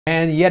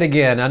And yet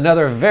again,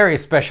 another very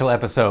special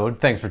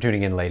episode. Thanks for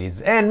tuning in,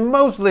 ladies, and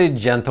mostly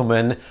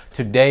gentlemen.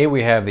 Today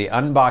we have the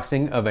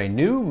unboxing of a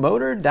new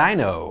motor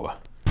dyno.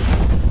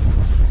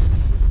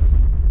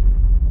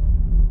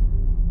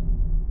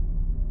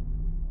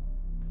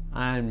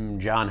 I'm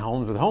John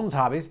Holmes with Holmes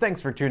Hobbies.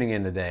 Thanks for tuning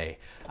in today.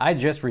 I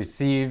just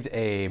received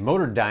a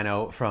motor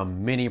dyno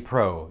from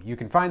MiniPro. You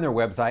can find their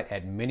website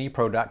at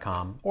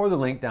minipro.com or the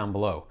link down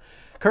below.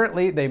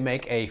 Currently, they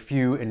make a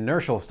few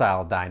inertial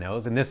style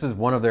dynos, and this is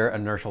one of their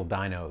inertial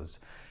dynos.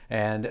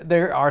 And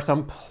there are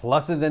some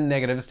pluses and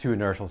negatives to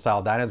inertial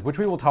style dynos, which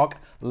we will talk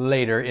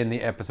later in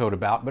the episode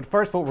about. But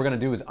first, what we're going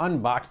to do is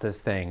unbox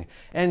this thing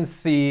and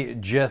see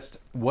just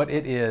what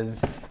it is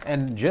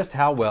and just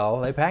how well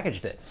they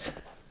packaged it.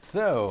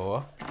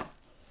 So,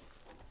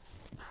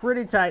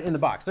 pretty tight in the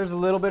box. There's a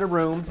little bit of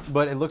room,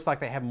 but it looks like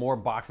they have more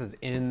boxes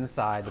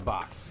inside the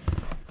box.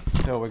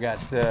 So we got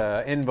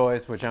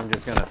invoice, which I'm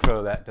just gonna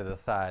throw that to the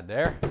side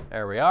there.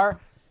 There we are.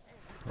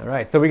 All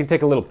right, so we can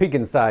take a little peek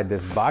inside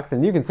this box,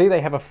 and you can see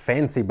they have a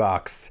fancy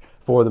box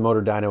for the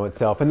motor dyno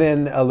itself, and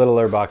then a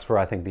littler box for,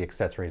 I think, the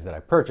accessories that I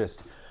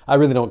purchased. I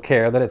really don't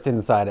care that it's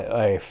inside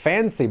a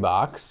fancy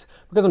box,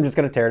 because I'm just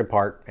gonna tear it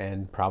apart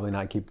and probably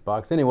not keep the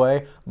box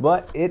anyway,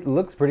 but it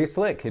looks pretty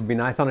slick. It'd be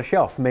nice on a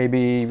shelf,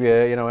 maybe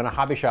you know, in a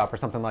hobby shop or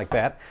something like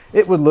that.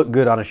 It would look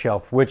good on a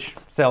shelf, which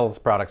sells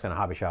products in a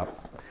hobby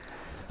shop.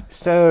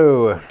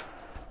 So,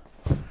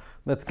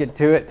 let's get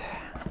to it.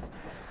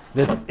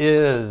 This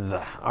is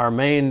our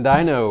main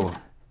dyno.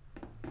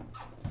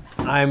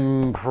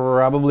 I'm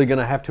probably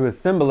gonna have to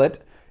assemble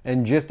it,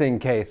 and just in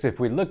case, if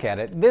we look at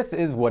it, this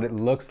is what it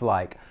looks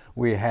like.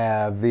 We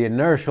have the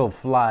inertial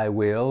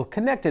flywheel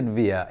connected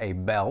via a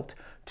belt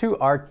to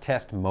our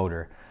test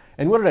motor.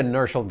 And what an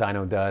inertial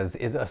dyno does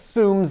is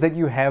assumes that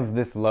you have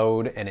this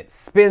load, and it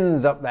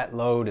spins up that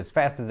load as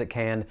fast as it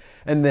can,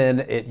 and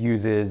then it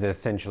uses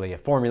essentially a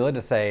formula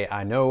to say,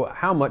 I know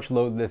how much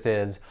load this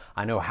is,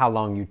 I know how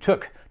long you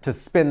took to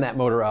spin that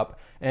motor up,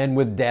 and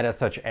with data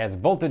such as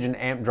voltage and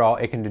amp draw,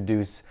 it can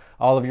deduce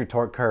all of your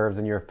torque curves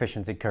and your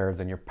efficiency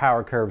curves and your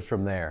power curves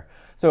from there.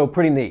 So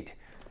pretty neat.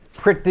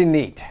 Pretty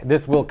neat.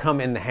 This will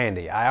come in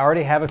handy. I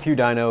already have a few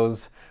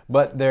dynos,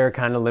 but they're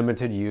kind of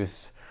limited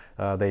use.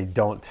 They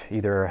don't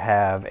either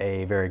have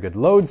a very good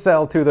load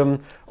cell to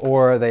them,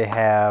 or they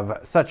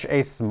have such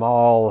a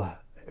small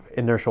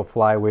inertial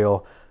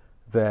flywheel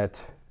that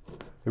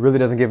it really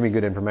doesn't give me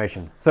good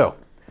information. So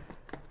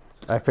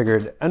I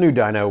figured a new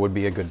dyno would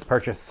be a good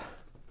purchase.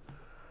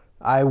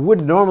 I would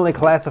normally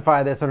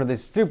classify this under the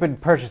stupid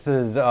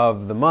purchases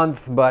of the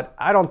month, but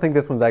I don't think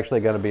this one's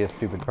actually going to be a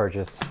stupid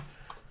purchase.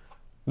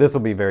 This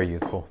will be very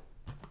useful.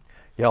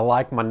 Y'all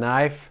like my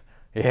knife?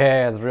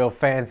 Yeah, it's real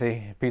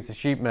fancy. Piece of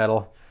sheet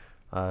metal.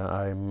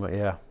 I'm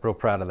real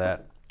proud of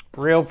that.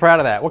 Real proud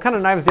of that. What kind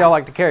of knives do y'all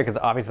like to carry? Because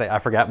obviously I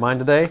forgot mine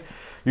today.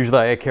 Usually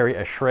I carry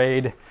a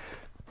Schrade.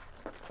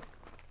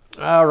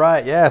 All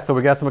right, yeah, so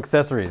we got some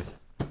accessories.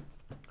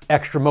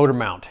 Extra motor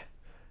mount.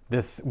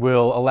 This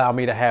will allow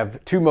me to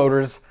have two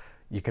motors.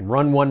 You can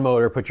run one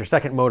motor, put your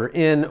second motor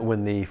in.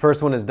 When the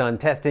first one is done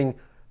testing,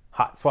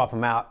 hot swap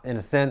them out in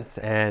a sense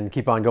and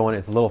keep on going.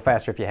 It's a little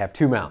faster if you have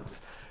two mounts.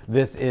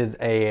 This is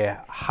a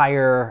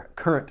higher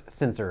current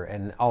sensor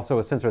and also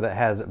a sensor that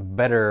has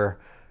better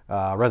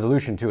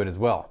resolution to it as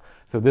well.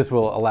 So this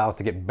will allow us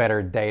to get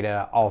better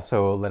data,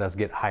 also let us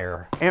get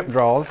higher amp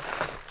draws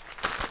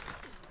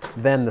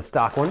than the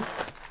stock one.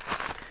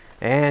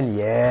 And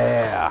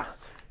yeah,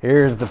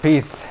 here's the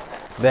piece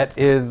that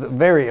is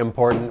very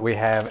important. We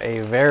have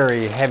a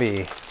very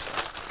heavy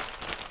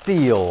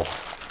steel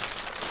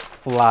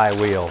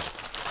flywheel.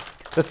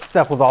 This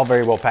stuff was all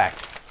very well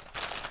packed.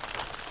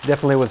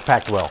 Definitely was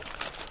packed well.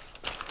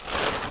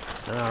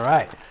 All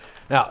right.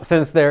 Now,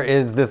 since there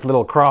is this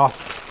little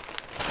cross,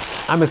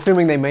 I'm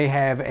assuming they may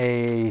have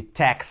a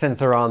tach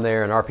sensor on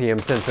there, an RPM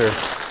sensor.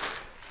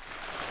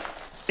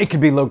 It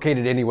could be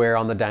located anywhere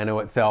on the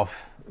dyno itself,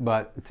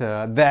 but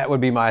that would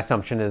be my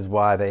assumption is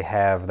why they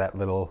have that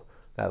little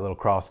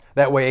cross.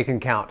 That way it can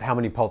count how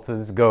many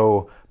pulses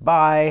go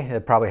by.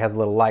 It probably has a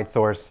little light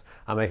source.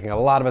 I'm making a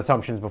lot of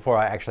assumptions before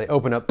I actually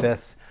open up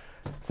this.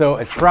 So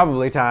it's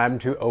probably time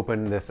to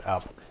open this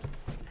up.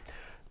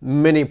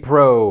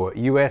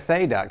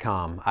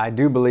 MiniProUSA.com. I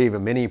do believe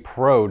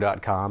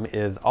MiniPro.com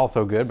is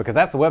also good because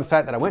that's the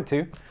website that I went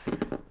to.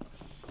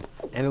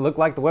 And it looked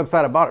like the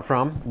website I bought it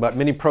from, but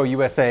MiniPro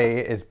USA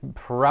is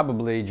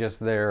probably just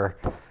their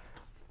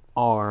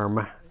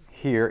arm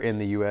here in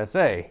the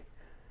USA.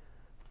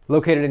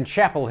 Located in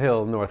Chapel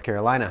Hill, North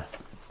Carolina.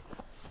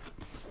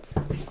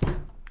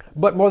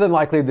 But more than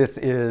likely this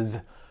is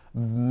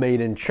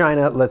made in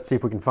China. Let's see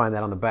if we can find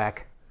that on the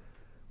back.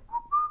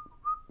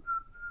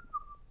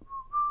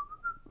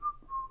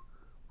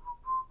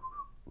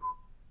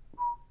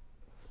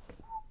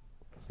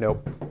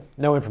 Nope,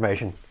 no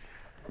information.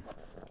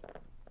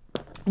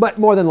 But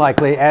more than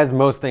likely, as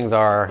most things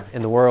are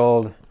in the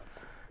world,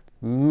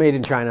 made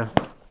in China.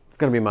 It's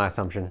gonna be my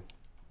assumption.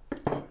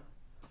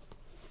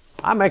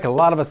 I make a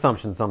lot of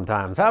assumptions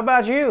sometimes. How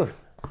about you?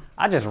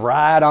 I just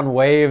ride on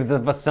waves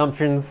of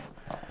assumptions.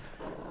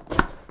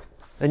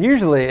 And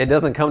usually it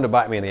doesn't come to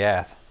bite me in the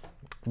ass,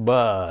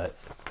 but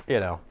you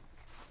know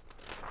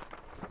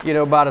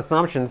about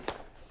assumptions.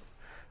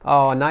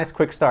 Oh, a nice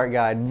quick start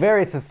guide,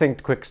 very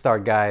succinct quick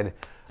start guide.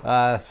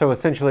 So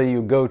essentially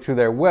you go to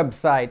their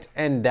website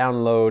and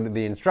download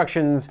the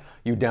instructions.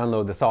 You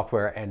download the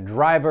software and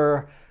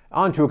driver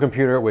onto a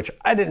computer, which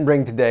I didn't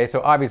bring today,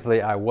 so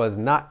obviously I was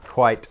not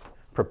quite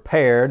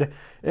prepared.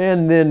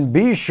 And then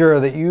be sure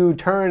that you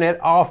turn it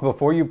off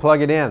before you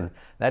plug it in.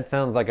 That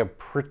sounds like a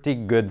pretty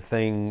good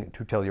thing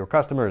to tell your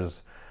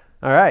customers.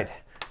 All right.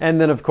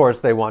 And then, of course,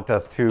 they want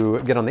us to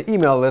get on the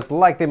email list,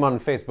 like them on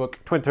Facebook,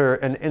 Twitter,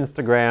 and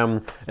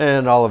Instagram,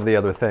 and all of the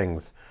other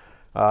things.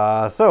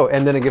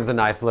 And then it gives a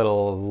nice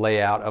little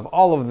layout of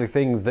all of the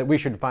things that we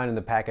should find in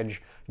the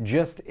package,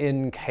 just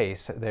in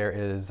case there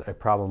is a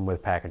problem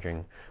with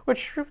packaging,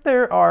 which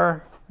there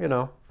are,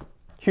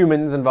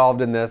 humans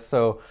involved in this,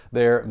 so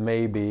there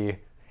may be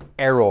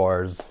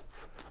errors.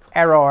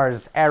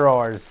 Errors.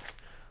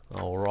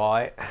 All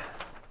right.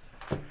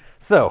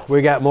 So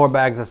we got more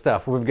bags of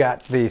stuff. We've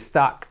got the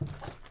stock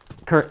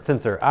current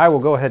sensor. I will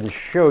go ahead and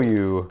show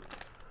you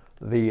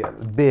the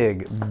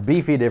big,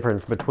 beefy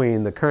difference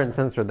between the current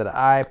sensor that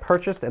I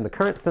purchased and the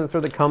current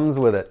sensor that comes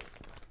with it.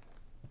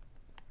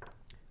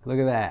 Look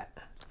at that.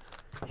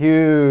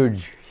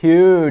 Huge,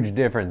 huge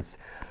difference.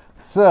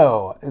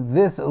 So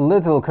this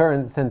little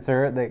current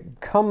sensor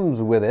that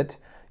comes with it,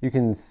 you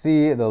can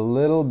see the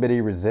little bitty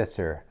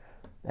resistor.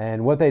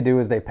 And what they do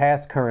is they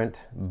pass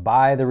current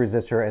by the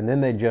resistor, and then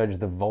they judge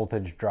the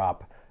voltage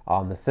drop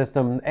on the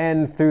system,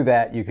 and through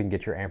that you can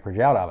get your amperage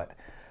out of it.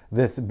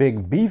 This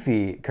big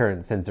beefy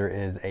current sensor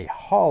is a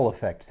Hall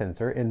effect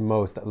sensor in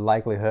most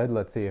likelihood.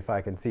 Let's see if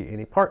I can see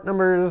any part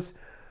numbers.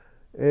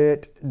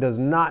 It does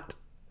not.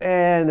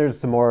 And there's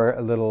some more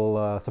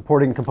little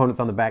supporting components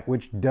on the back,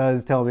 which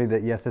does tell me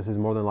that yes, this is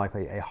more than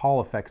likely a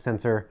Hall effect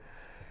sensor.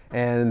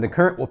 And the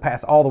current will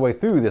pass all the way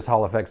through this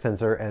Hall effect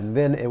sensor, and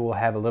then it will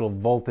have a little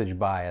voltage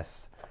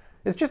bias.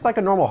 It's just like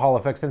a normal Hall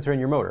effect sensor in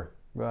your motor,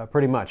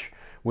 pretty much.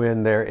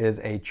 When there is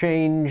a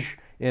change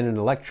in an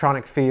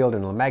electronic field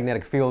and a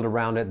magnetic field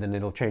around it, then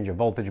it'll change a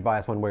voltage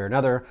bias one way or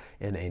another.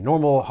 In a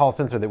normal Hall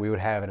sensor that we would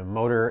have in a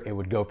motor, it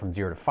would go from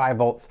 0 to 5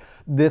 volts.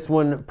 This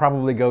one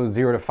probably goes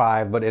 0 to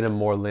 5, but in a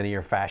more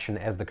linear fashion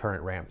as the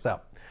current ramps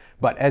up.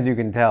 But as you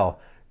can tell,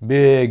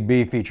 big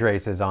beefy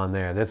traces on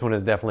there. This one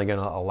is definitely going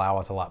to allow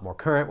us a lot more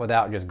current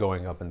without just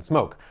going up in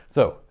smoke.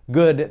 So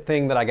good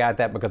thing that I got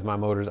that, because my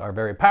motors are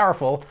very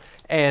powerful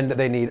and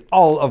they need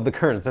all of the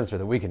current sensor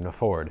that we can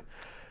afford.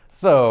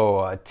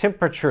 So a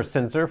temperature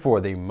sensor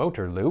for the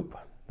motor loop.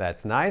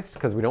 That's nice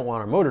because we don't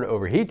want our motor to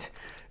overheat.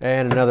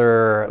 And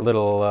another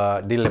little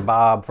dealy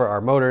bob for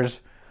our motors.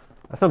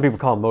 Some people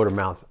call them motor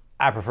mounts.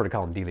 I prefer to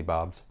call them dealy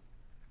bobs.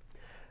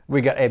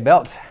 We got a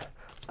belt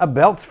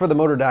for the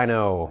motor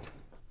dyno.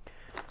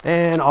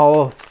 And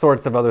all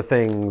sorts of other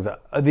things.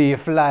 The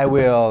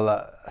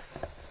flywheel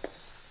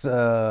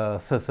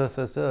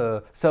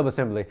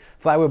subassembly,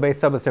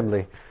 flywheel-based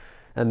subassembly.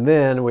 And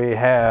then we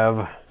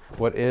have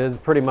what is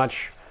pretty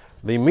much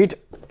the meat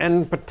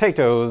and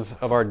potatoes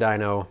of our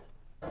dyno.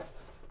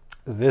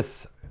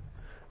 This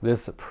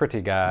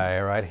pretty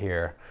guy right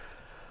here.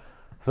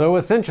 So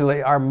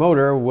essentially our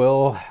motor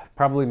will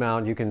probably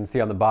mount, you can see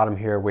on the bottom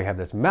here, we have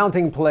this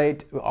mounting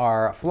plate,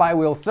 our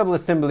flywheel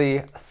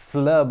subassembly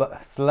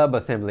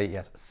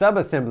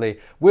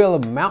will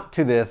mount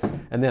to this,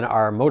 and then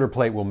our motor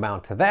plate will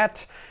mount to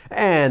that,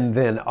 and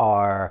then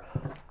our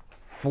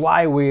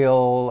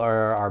flywheel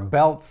or our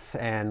belts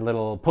and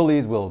little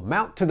pulleys will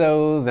mount to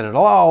those, and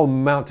it'll all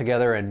mount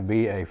together and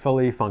be a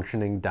fully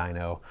functioning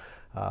dyno.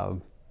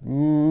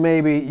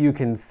 Maybe you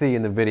can see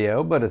in the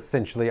video, but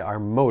essentially our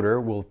motor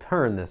will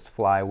turn this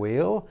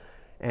flywheel,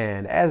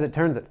 and as it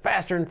turns it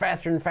faster and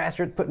faster and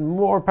faster, it's putting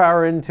more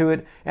power into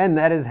it, and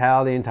that is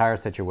how the entire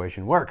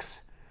situation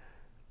works.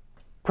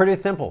 Pretty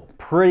simple,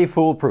 pretty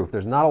foolproof.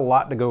 There's not a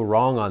lot to go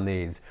wrong on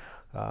these.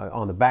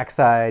 On the back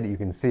side, you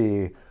can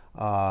see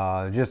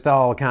just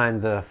all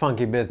kinds of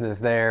funky business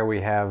there.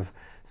 We have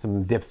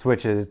some dip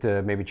switches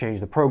to maybe change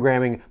the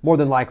programming. More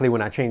than likely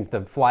when I change the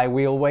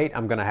flywheel weight,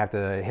 I'm gonna have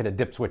to hit a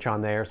dip switch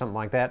on there or something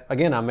like that.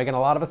 Again, I'm making a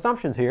lot of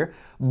assumptions here,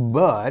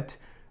 but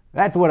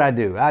that's what I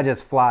do. I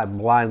just fly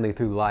blindly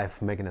through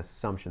life making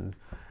assumptions.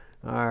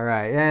 All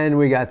right, and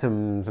we got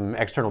some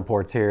external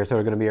ports here. So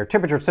they're gonna be our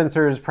temperature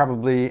sensors,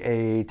 probably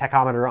a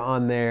tachometer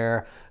on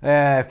there,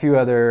 a few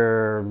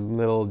other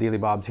little dealy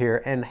bobs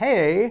here. And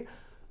hey,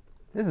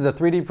 this is a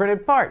 3D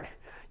printed part.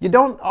 You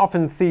don't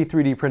often see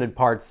 3D printed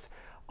parts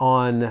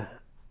on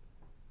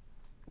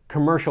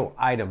commercial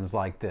items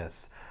like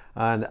this.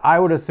 And I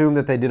would assume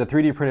that they did a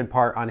 3D printed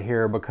part on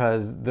here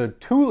because the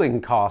tooling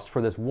cost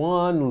for this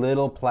one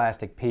little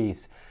plastic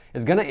piece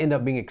is going to end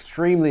up being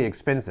extremely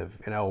expensive.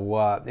 You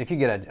know, if you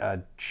get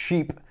a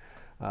cheap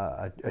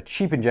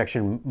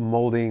injection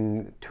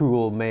molding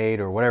tool made,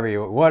 or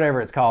whatever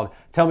it's called,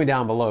 tell me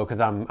down below, because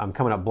I'm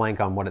coming up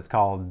blank on what it's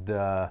called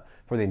for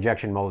the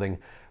injection molding.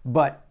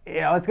 But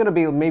you know, it's going to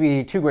be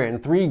maybe $2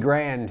 grand, $3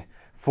 grand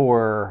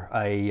for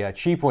a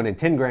cheap one, and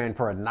 10 grand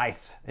for a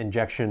nice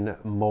injection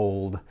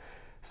mold.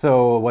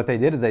 So what they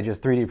did is they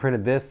just 3D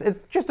printed this.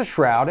 It's just a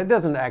shroud. It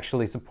doesn't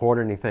actually support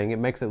anything. It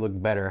makes it look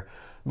better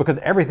because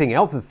everything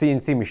else is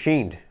CNC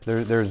machined.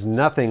 There's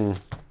nothing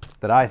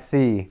that I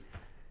see.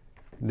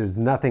 There's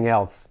nothing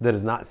else that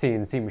is not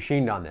CNC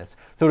machined on this.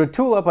 So to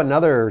tool up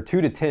another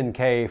 2 to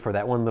 10K for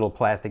that one little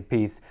plastic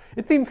piece,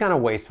 it seems kind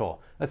of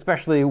wasteful,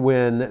 especially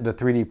when the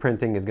 3D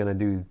printing is going to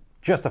do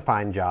just a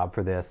fine job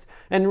for this.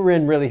 And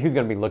really, who's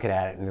going to be looking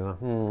at it and go,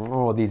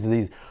 oh,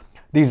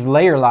 these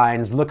layer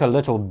lines look a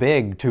little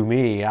big to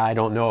me. I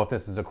don't know if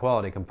this is a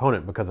quality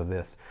component because of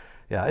this.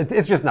 Yeah,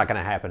 it's just not going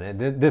to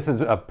happen. This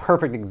is a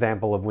perfect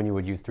example of when you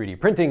would use 3D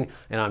printing,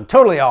 and I'm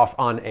totally off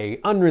on an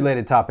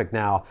unrelated topic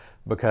now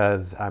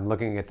because I'm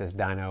looking at this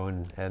dyno,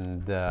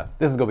 and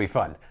this is going to be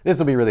fun. This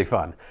will be really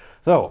fun.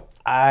 So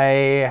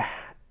I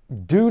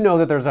do know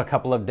that there's a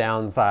couple of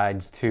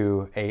downsides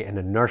to an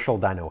inertial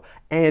dyno.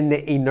 An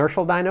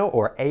inertial dyno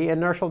or a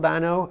inertial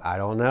dyno? I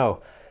don't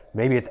know.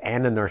 Maybe it's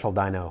an inertial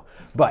dyno.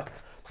 But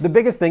the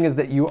biggest thing is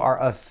that you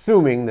are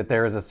assuming that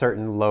there is a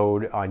certain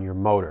load on your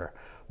motor.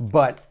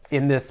 But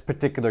in this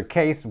particular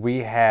case, we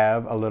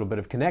have a little bit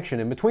of connection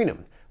in between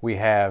them. We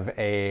have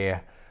a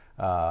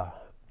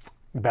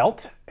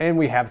belt and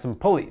we have some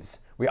pulleys.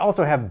 We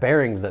also have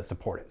bearings that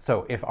support it.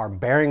 So if our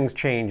bearings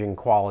change in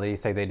quality,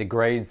 say they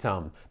degrade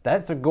some,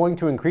 that's going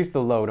to increase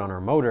the load on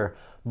our motor,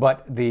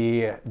 but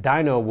the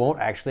dyno won't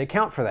actually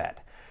account for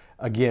that.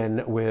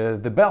 Again,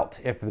 with the belt,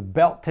 if the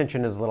belt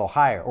tension is a little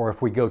higher, or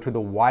if we go to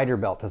the wider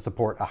belt to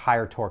support a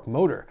higher torque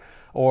motor,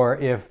 or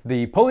if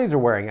the pulleys are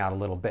wearing out a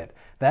little bit,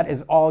 that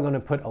is all going to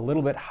put a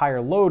little bit higher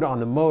load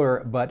on the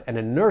motor, but an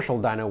inertial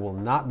dyno will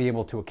not be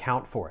able to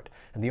account for it.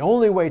 And the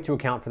only way to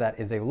account for that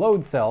is a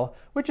load cell,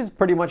 which is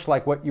pretty much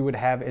like what you would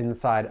have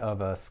inside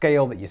of a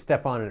scale that you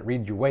step on and it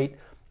reads your weight.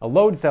 A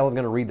load cell is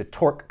going to read the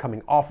torque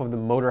coming off of the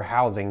motor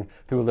housing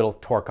through a little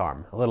torque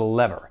arm, a little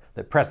lever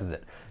that presses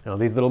it. Now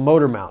these little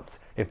motor mounts,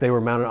 if they were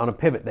mounted on a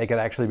pivot, they could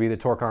actually be the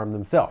torque arm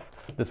themselves.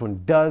 This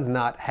one does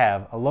not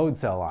have a load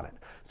cell on it,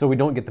 so we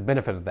don't get the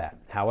benefit of that.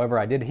 However,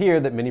 I did hear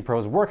that MiniPro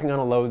is working on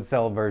a load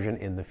cell version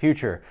in the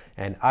future,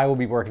 and I will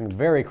be working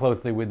very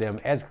closely with them,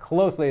 as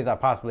closely as I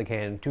possibly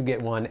can, to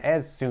get one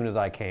as soon as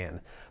I can,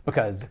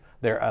 because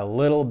they're a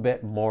little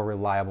bit more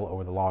reliable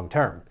over the long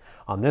term.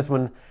 On this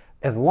one,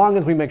 as long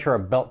as we make sure our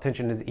belt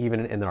tension is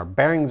even and our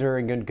bearings are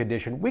in good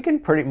condition, we can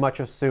pretty much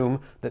assume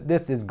that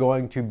this is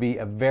going to be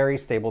a very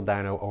stable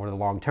dyno over the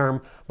long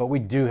term, but we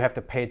do have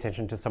to pay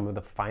attention to some of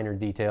the finer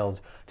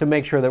details to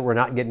make sure that we're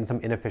not getting some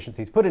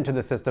inefficiencies put into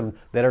the system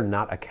that are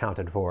not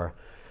accounted for.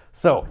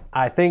 So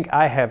I think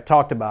I have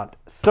talked about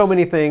so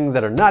many things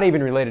that are not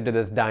even related to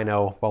this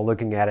dyno while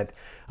looking at it.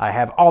 I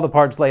have all the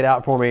parts laid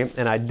out for me,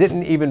 and I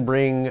didn't even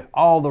bring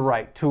all the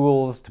right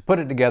tools to put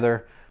it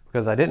together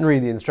because I didn't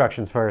read the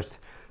instructions first.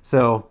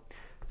 So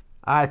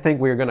I think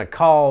we're going to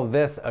call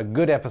this a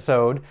good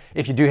episode.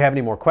 If you do have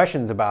any more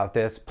questions about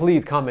this,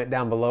 please comment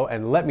down below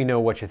and let me know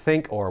what you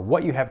think or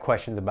what you have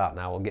questions about, and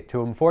I will get to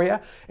them for you.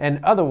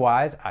 And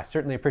otherwise, I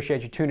certainly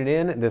appreciate you tuning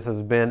in. This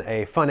has been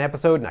a fun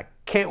episode, and I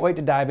can't wait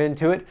to dive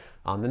into it.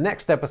 On the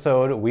next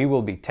episode, we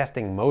will be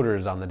testing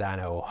motors on the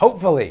dyno,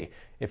 hopefully.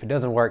 If it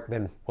doesn't work,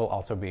 then we'll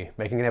also be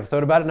making an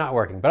episode about it not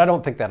working, but I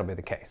don't think that'll be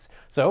the case.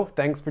 So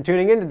thanks for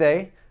tuning in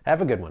today.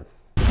 Have a good one.